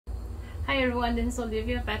Hi everyone, this is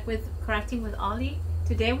Olivia back with Crafting with Ollie.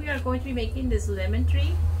 Today we are going to be making this lemon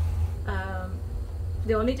tree.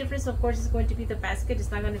 The only difference of course is going to be the basket. It's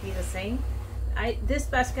not going to be the same. This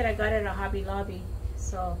basket I got at a Hobby Lobby.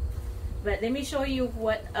 But let me show you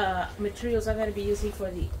what materials I'm going to be using for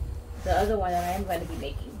the other one that I am going to be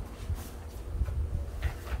making.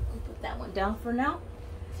 I'll put that one down for now.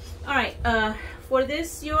 Alright, for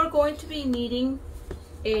this you're going to be needing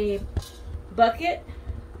a bucket.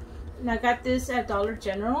 And I got this at Dollar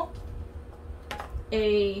General.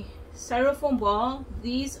 A styrofoam ball.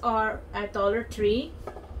 These are at Dollar Tree.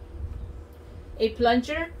 A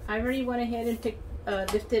plunger. I already went ahead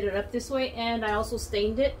and lifted it up this way, and I also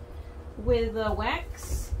stained it with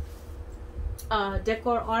wax.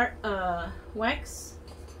 Decor art wax.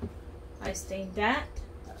 I stained that.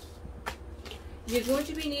 You're going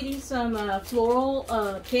to be needing some floral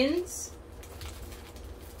pins.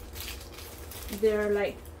 They're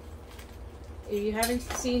like, if you haven't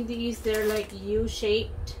seen these, they're like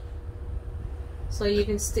U-shaped, so you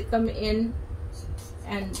can stick them in,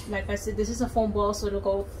 and like I said, this is a foam ball, so it'll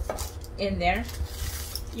go in there.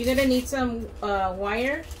 You're gonna need some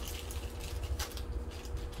wire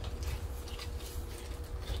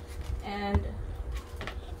and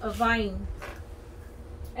a vine,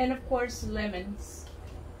 and of course lemons,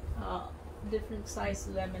 different size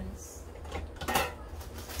lemons.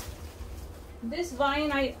 This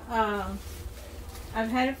vine I've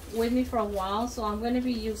had it with me for a while, so I'm going to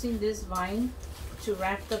be using this vine to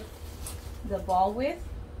wrap the ball with.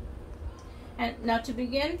 And now to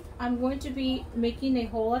begin, I'm going to be making a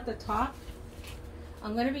hole at the top.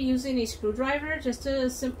 I'm going to be using a screwdriver, just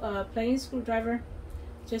a plain screwdriver,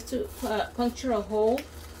 just to puncture a hole.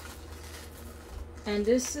 And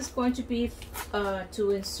this is going to be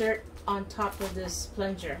to insert on top of this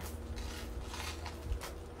plunger.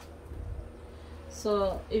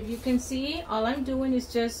 So if you can see, all I'm doing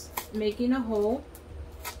is just making a hole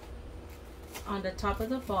on the top of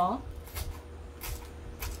the ball,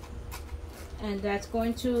 and that's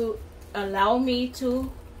going to allow me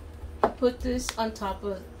to put this on top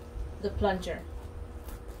of the plunger.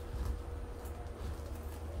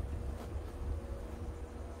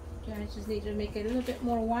 Okay, I just need to make it a little bit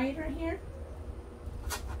more wider here.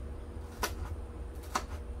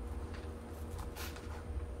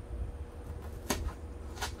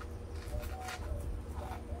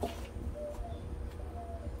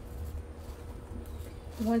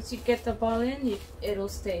 Once you get the ball in, it'll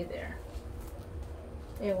stay there.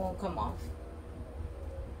 It won't come off.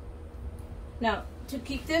 Now, to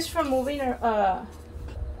keep this from moving or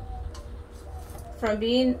from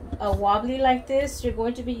being wobbly like this, you're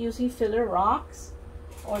going to be using filler rocks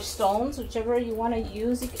or stones, whichever you want to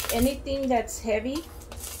use. Anything that's heavy.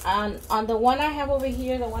 On the one I have over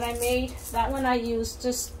here, the one I made, that one I used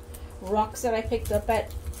just rocks that I picked up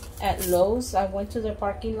at Lowe's. I went to the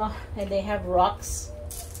parking lot and they have rocks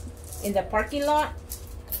in the parking lot,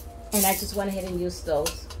 and I just went ahead and used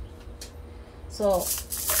those. So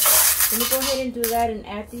let me go ahead and do that and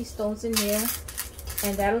add these stones in here,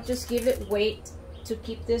 and that'll just give it weight to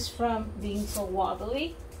keep this from being so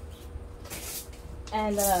wobbly.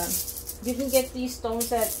 And you can get these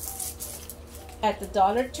stones at the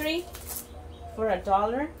Dollar Tree for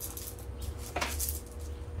 $1.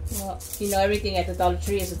 Well, you know, everything at the Dollar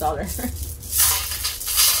Tree is $1.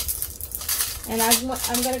 And I'm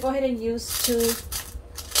going to go ahead and use two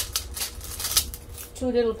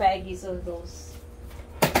little baggies of those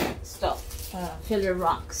filler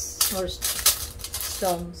rocks or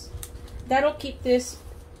stones. That'll keep this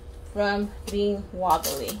from being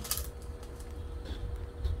wobbly.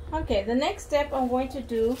 Okay, the next step I'm going to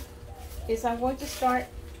do is I'm going to start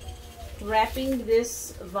wrapping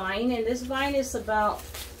this vine, and this vine is about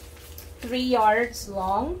 3 yards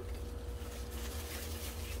long.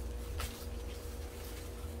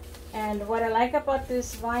 And what I like about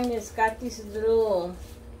this vine is got these little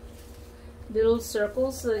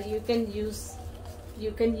circles, so you can use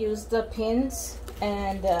the pins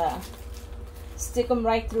and stick them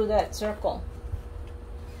right through that circle.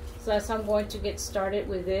 So as I'm going to get started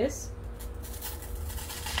with this,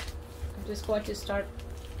 I'm just going to start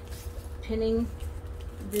pinning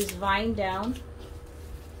this vine down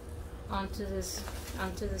onto this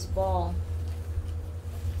ball.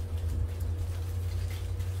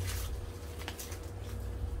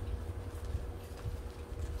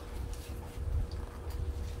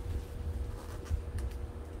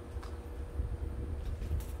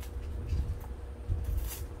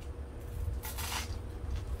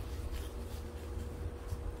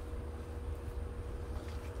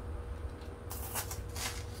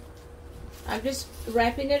 I'm just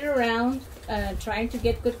wrapping it around trying to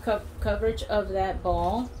get good coverage of that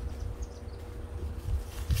ball.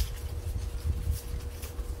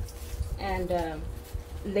 And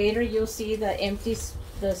later you'll see the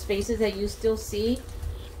the spaces that you still see.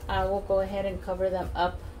 I will go ahead and cover them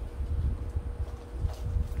up.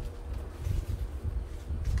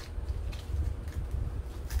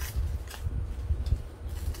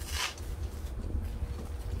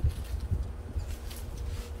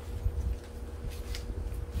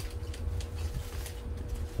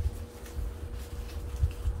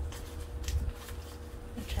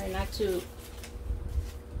 Try not to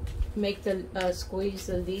make the squeeze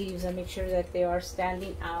the leaves and make sure that they are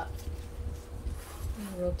standing out.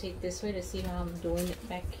 Rotate this way to see how I'm doing it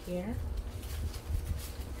back here.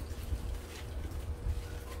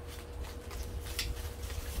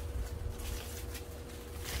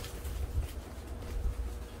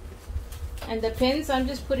 And the pins, I'm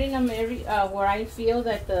just putting them where I feel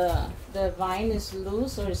that the vine is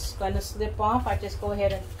loose or it's gonna slip off. I just go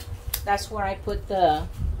ahead and that's where I put the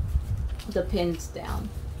pins down.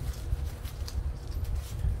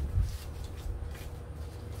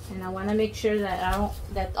 And I want to make sure that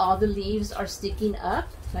that all the leaves are sticking up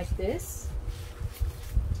like this.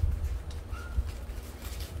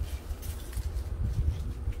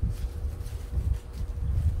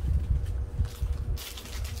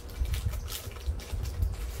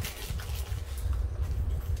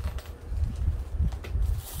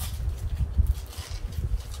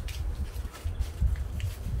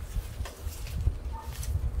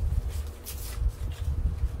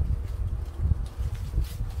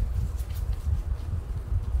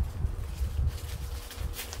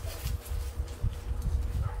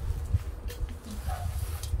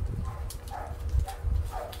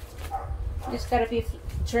 Just gotta be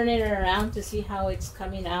turning it around to see how it's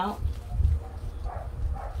coming out.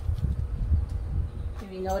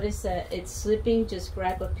 If you notice that it's slipping, just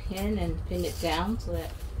grab a pin and pin it down so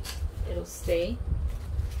that it'll stay.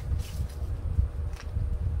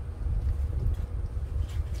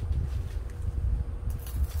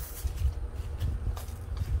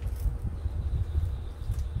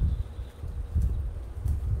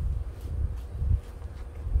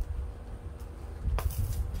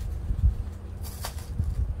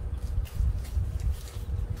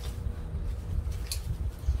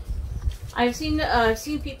 I've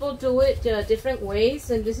seen people do it different ways,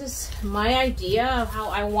 and this is my idea of how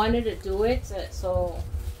I wanted to do it. So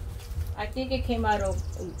I think it came out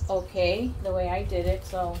okay the way I did it.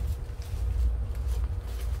 So,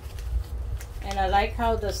 and I like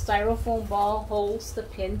how the styrofoam ball holds the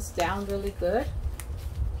pins down really good.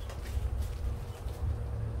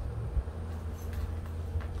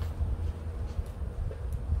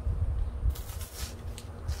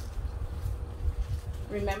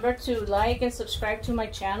 Remember to like and subscribe to my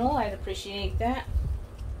channel. I'd appreciate that.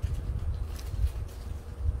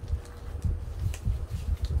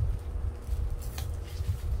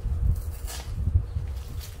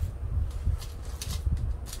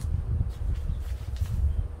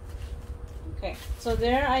 Okay, so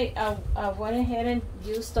there I went ahead and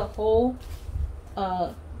used the whole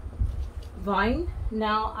vine.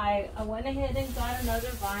 Now I went ahead and got another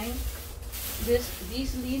vine.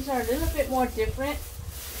 These leaves are a little bit more different.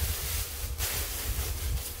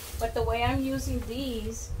 But the way I'm using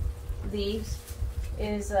these leaves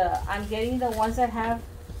is I'm getting the ones that have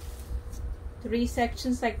 3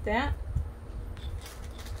 sections like that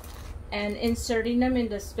and inserting them in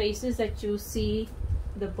the spaces that you see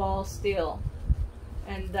the ball still.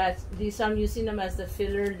 And these I'm using them as the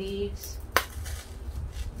filler leaves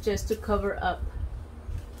just to cover up.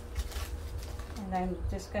 And I'm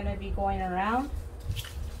just gonna be going around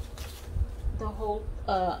the whole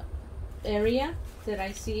area that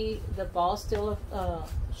I see the ball still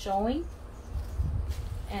showing,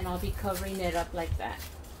 and I'll be covering it up like that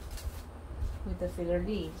with the filler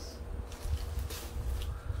leaves.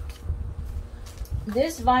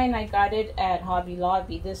 This vine I got it at Hobby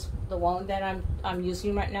Lobby. The one that I'm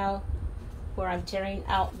using right now, where I'm tearing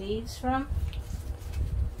out leaves from.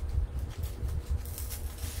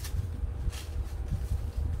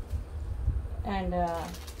 And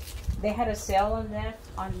they had a sale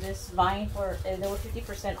on this vine for they were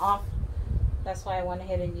 50% off. That's why I went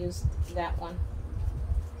ahead and used that one.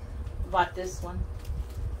 Bought this one.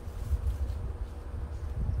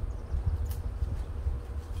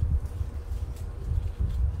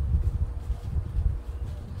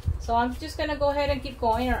 So I'm just gonna go ahead and keep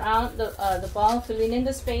going around the ball, filling in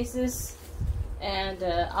the spaces, and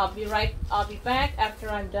I'll be back after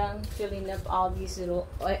I'm done filling up all these little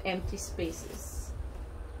empty spaces.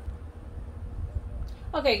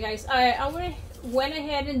 Okay guys, I went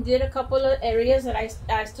ahead and did a couple of areas that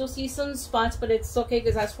I still see some spots, but it's okay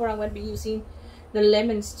because that's where I'm going to be using the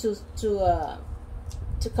lemons to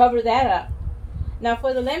cover that up. Now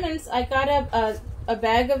for the lemons, I got a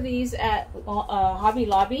bag of these at Hobby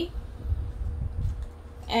Lobby,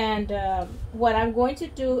 and what I'm going to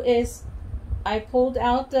do is I pulled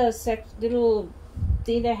out the little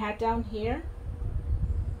thing that I had down here,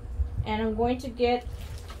 and I'm going to get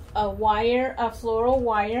a wire, a floral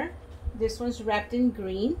wire. This one's wrapped in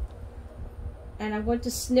green, and I'm going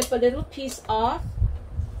to snip a little piece off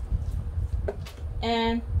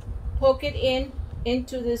and poke it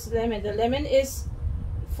into this lemon. The lemon is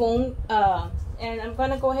foam, and I'm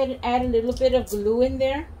gonna go ahead and add a little bit of glue in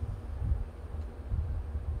there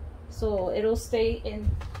so it'll stay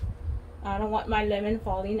in. I don't want my lemon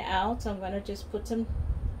falling out, so I'm gonna just put some,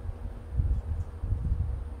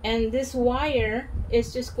 and this wire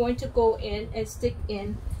is just going to go in and stick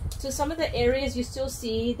in to some of the areas you still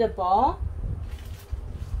see the ball.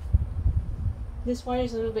 This wire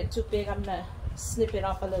is a little bit too big. I'm gonna snip it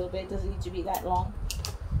off a little bit. It doesn't need to be that long.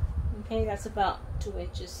 Okay, that's about 2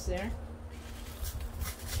 inches there.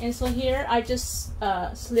 And so here I just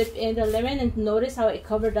slip in the lemon, and notice how it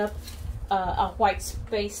covered up a white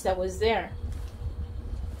space that was there.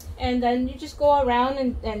 And then you just go around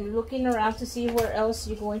and looking around to see where else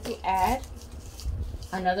you're going to add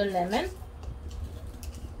another lemon.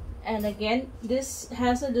 And again, this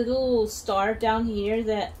has a little star down here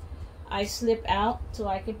that I slip out so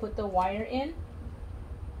I can put the wire in.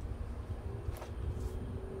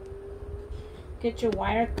 Get your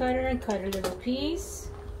wire cutter and cut a little piece.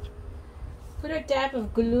 Put a dab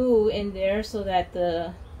of glue in there so that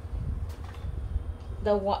the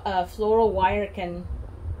floral wire can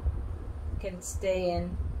stay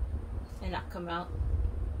in and not come out.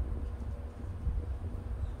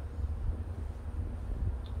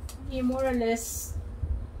 You more or less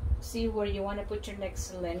see where you want to put your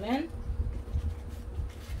next lemon.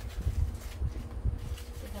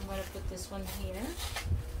 I'm going to put this one here.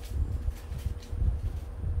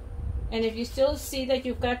 And if you still see that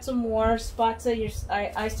you've got some more spots that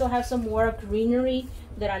I still have some more greenery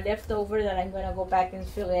that I left over that I'm going to go back and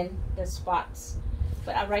fill in the spots.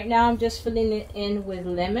 But right now I'm just filling it in with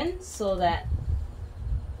lemon so that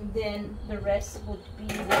then the rest would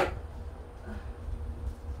be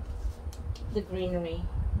the greenery.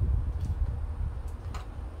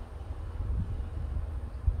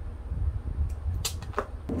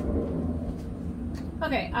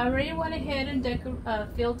 Okay, I already went ahead and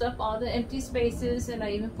filled up all the empty spaces, and I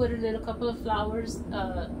even put a couple of flowers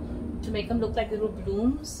to make them look like little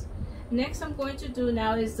blooms. Next I'm going to do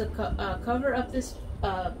now is to cover up this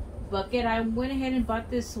bucket. I went ahead and bought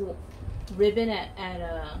this ribbon at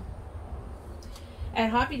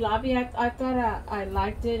Hobby Lobby. I thought I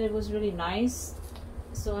liked it. It was really nice.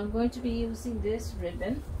 So I'm going to be using this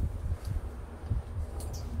ribbon.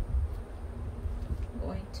 I'm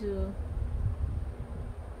going to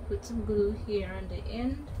put some glue here on the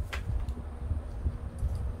end.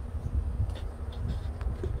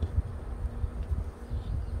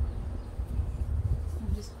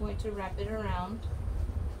 I'm just going to wrap it around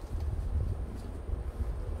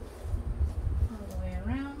all the way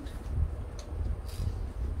around.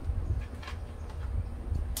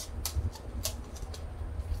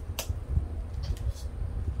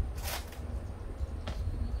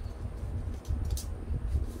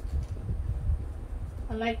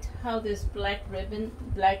 I liked how this black ribbon,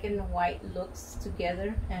 black and white, looks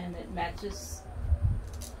together, and it matches.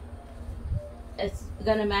 It's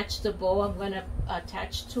gonna match the bow I'm gonna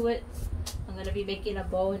attach to it. I'm gonna be making a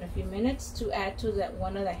bow in a few minutes to add to that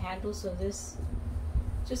one of the handles of this,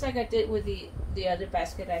 just like I did with the other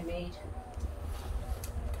basket I made.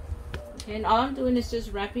 Okay, and all I'm doing is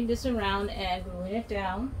just wrapping this around and gluing it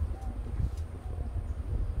down.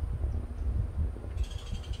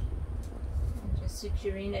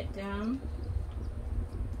 Securing it down.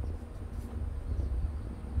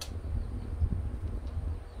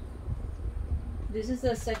 This is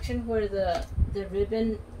the section where the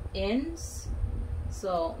ribbon ends,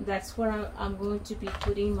 so that's where I'm going to be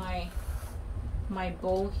putting my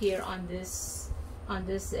bow here on this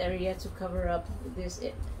area to cover up this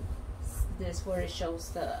where it shows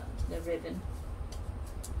the ribbon,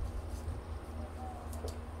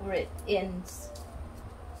 where it ends.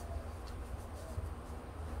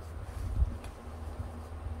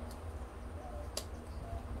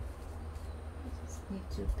 Need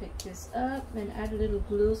to pick this up and add a little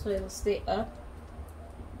glue so it'll stay up.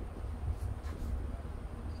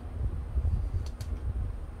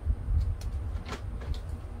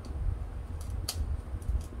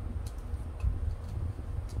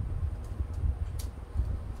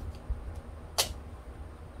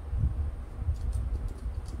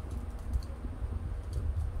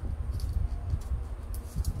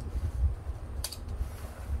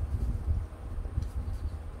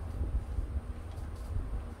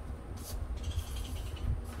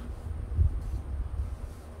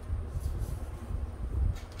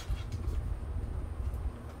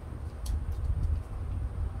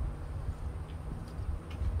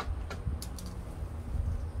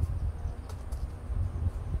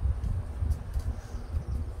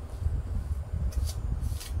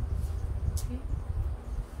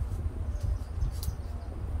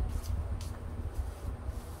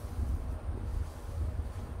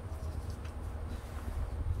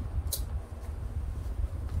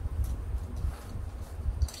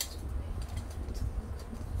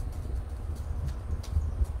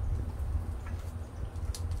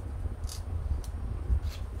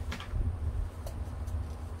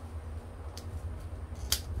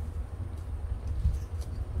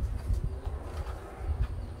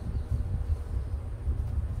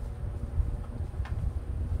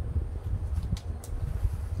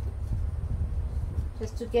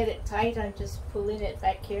 Just to get it tight, I'm just pulling it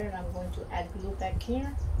back here, and I'm going to add glue back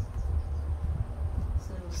here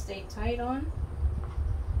so it'll stay tight on.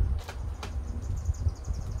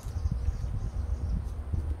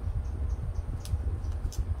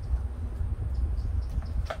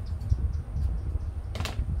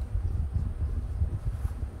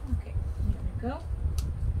 Okay, here we go.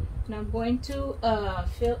 Now I'm going to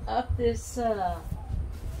fill up this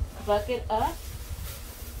bucket up.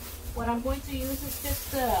 What I'm going to use is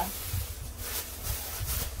just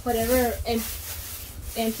whatever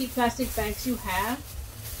empty plastic bags you have.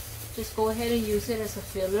 Just go ahead and use it as a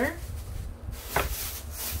filler.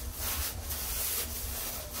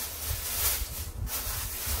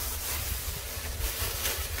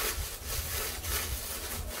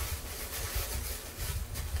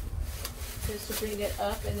 Just to bring it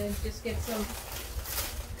up, and then just get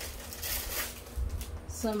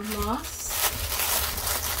some moss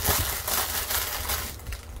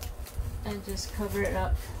and just cover it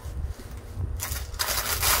up.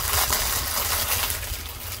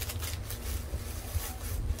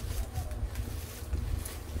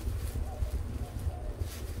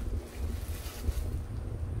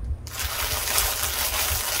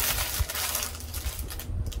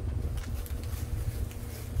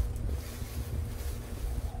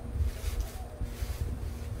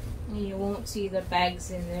 And you won't see the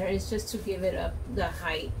bags in there. It's just to give it up the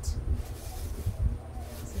height.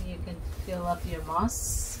 So you can fill up your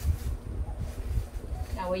moss.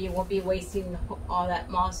 That way you won't be wasting all that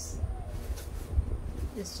moss.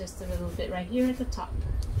 It's just a little bit right here at the top.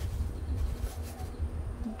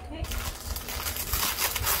 Okay.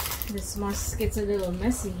 This moss gets a little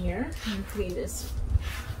messy here. Let me clean this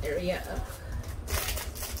area up.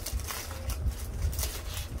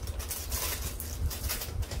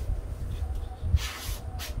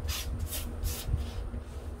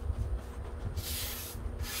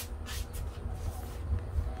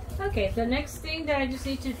 Okay, the next thing that I just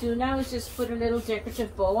need to do now is just put a little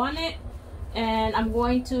decorative bow on it. And I'm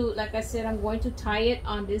going to, like I said, I'm going to tie it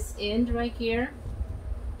on this end right here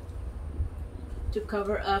to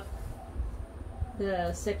cover up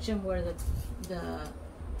the section where the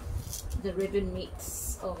ribbon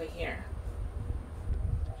meets over here.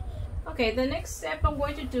 Okay, the next step I'm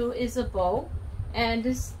going to do is a bow. And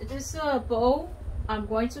this bow, I'm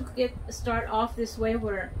going to start off this way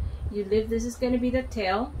where you live. This is going to be the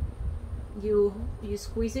tail. You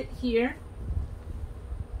squeeze it here,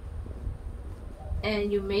 and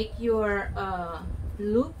you make your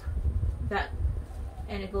loop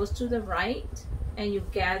and it goes to the right, and you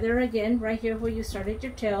gather again right here where you started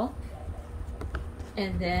your tail,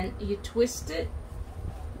 and then you twist it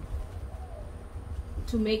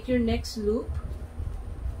to make your next loop,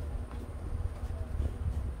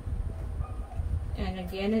 and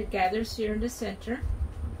again it gathers here in the center.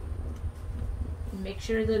 Make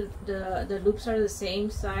sure the loops are the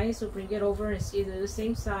same size, so bring it over and see they're the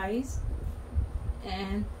same size,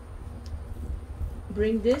 and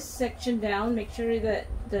bring this section down. Make sure that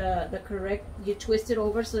the correct, you twist it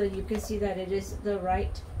over so that you can see that it is the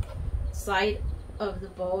right side of the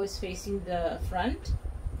bow is facing the front,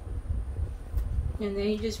 and then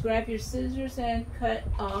you just grab your scissors and cut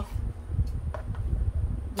off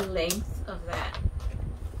the length of that.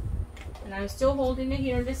 And I'm still holding it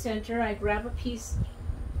here in the center. I grab a piece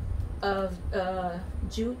of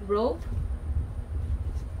jute rope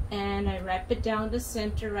and I wrap it down the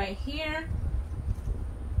center right here.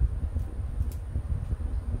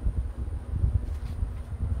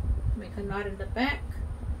 Make a knot in the back.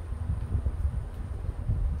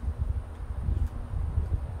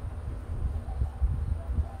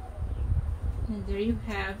 And there you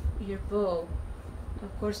have your bow.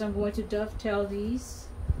 Of course, I'm going to dovetail these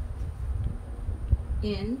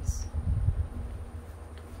ends.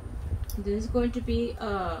 This is going to be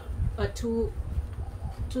a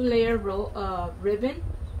two-layer ribbon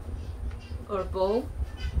or bow.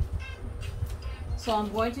 So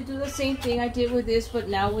I'm going to do the same thing I did with this, but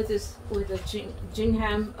now with the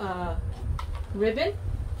gingham ribbon.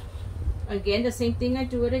 Again, the same thing. I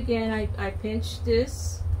do it again. I pinch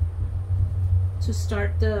this to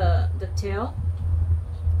start the tail.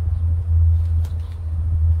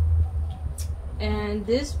 And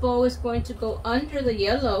this bow is going to go under the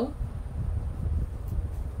yellow,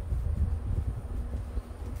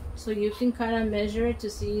 so you can kind of measure it to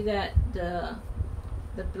see that the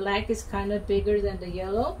black is kind of bigger than the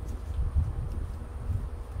yellow.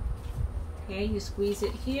 Okay, you squeeze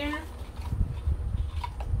it here.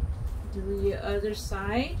 Do your other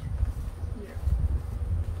side.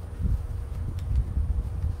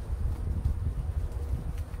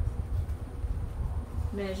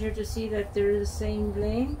 Measure to see that they're the same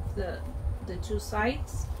length, the two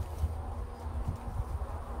sides.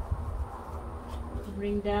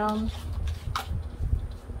 Bring down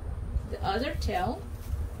the other tail.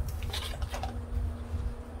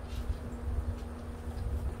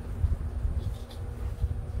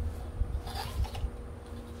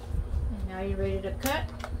 And now you're ready to cut.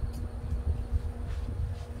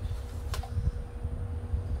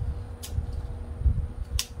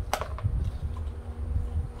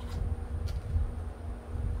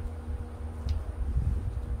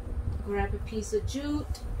 Grab a piece of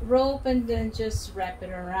jute rope and then just wrap it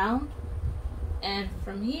around, and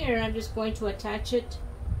from here I'm just going to attach it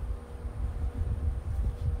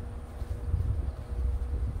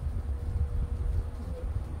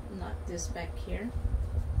not this back here.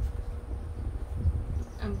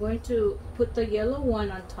 I'm going to put the yellow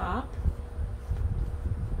one on top.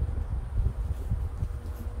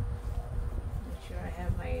 Make sure I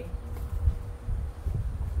have my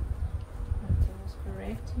details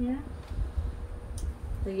correct here.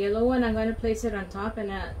 The yellow one, I'm going to place it on top,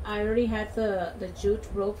 and I already had the jute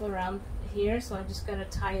rope around here, so I'm just going to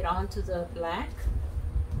tie it on to the black.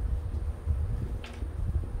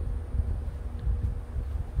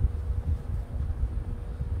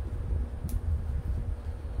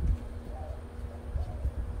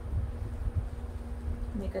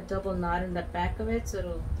 Make a double knot in the back of it,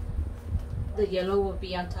 so the yellow will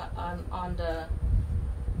be on top on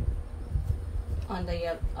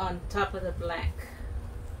top of the black.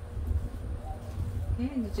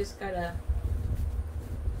 And you just gotta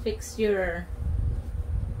fix your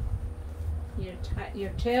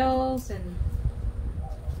tails, and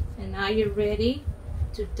now you're ready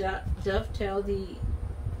to dovetail the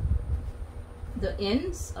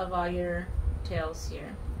ends of all your tails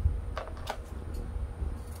here.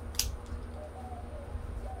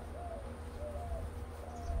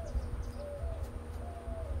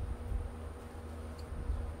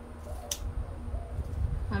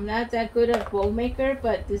 I'm not that good at bow maker,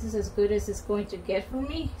 but this is as good as it's going to get for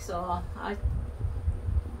me, so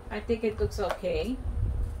I think it looks okay.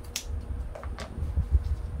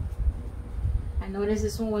 I noticed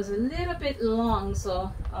this one was a little bit long,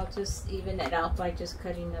 so I'll just even it out by just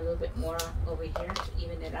cutting a little bit more over here to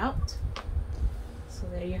even it out. So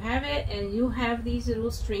there you have it, and you have these little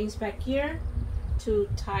strings back here to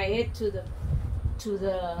tie it to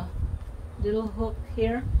the little hook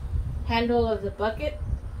here, handle of the bucket.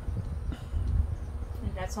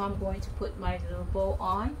 That's how I'm going to put my little bow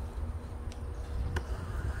on.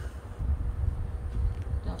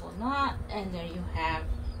 Double knot, and there you have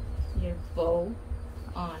your bow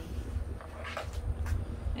on.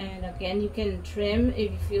 And again, you can trim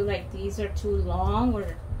if you feel like these are too long,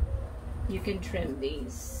 or you can trim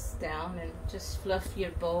these down and just fluff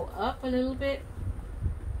your bow up a little bit.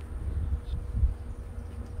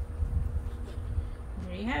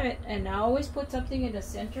 There you have it. And I always put something in the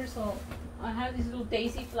center, so I have these little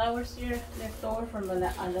daisy flowers here left over from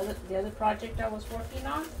the other project I was working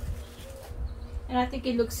on, and I think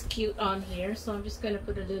it looks cute on here, so I'm just going to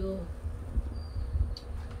put a little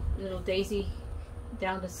daisy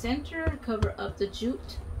down the center, cover up the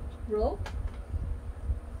jute rope.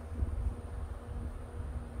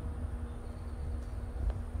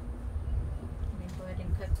 Let me go ahead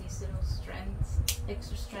and cut these little strands,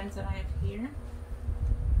 extra strands that I have here.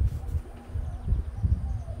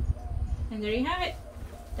 And there you have it.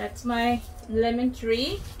 That's my lemon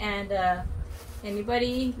tree, and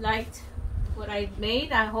anybody liked what I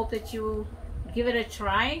made, I hope that you give it a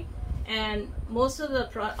try. And most of the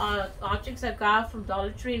objects I got from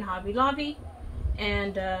Dollar Tree and Hobby Lobby.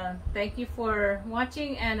 And thank you for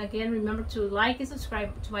watching, and again, remember to like and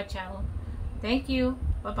subscribe to my channel. Thank you.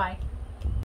 Bye bye.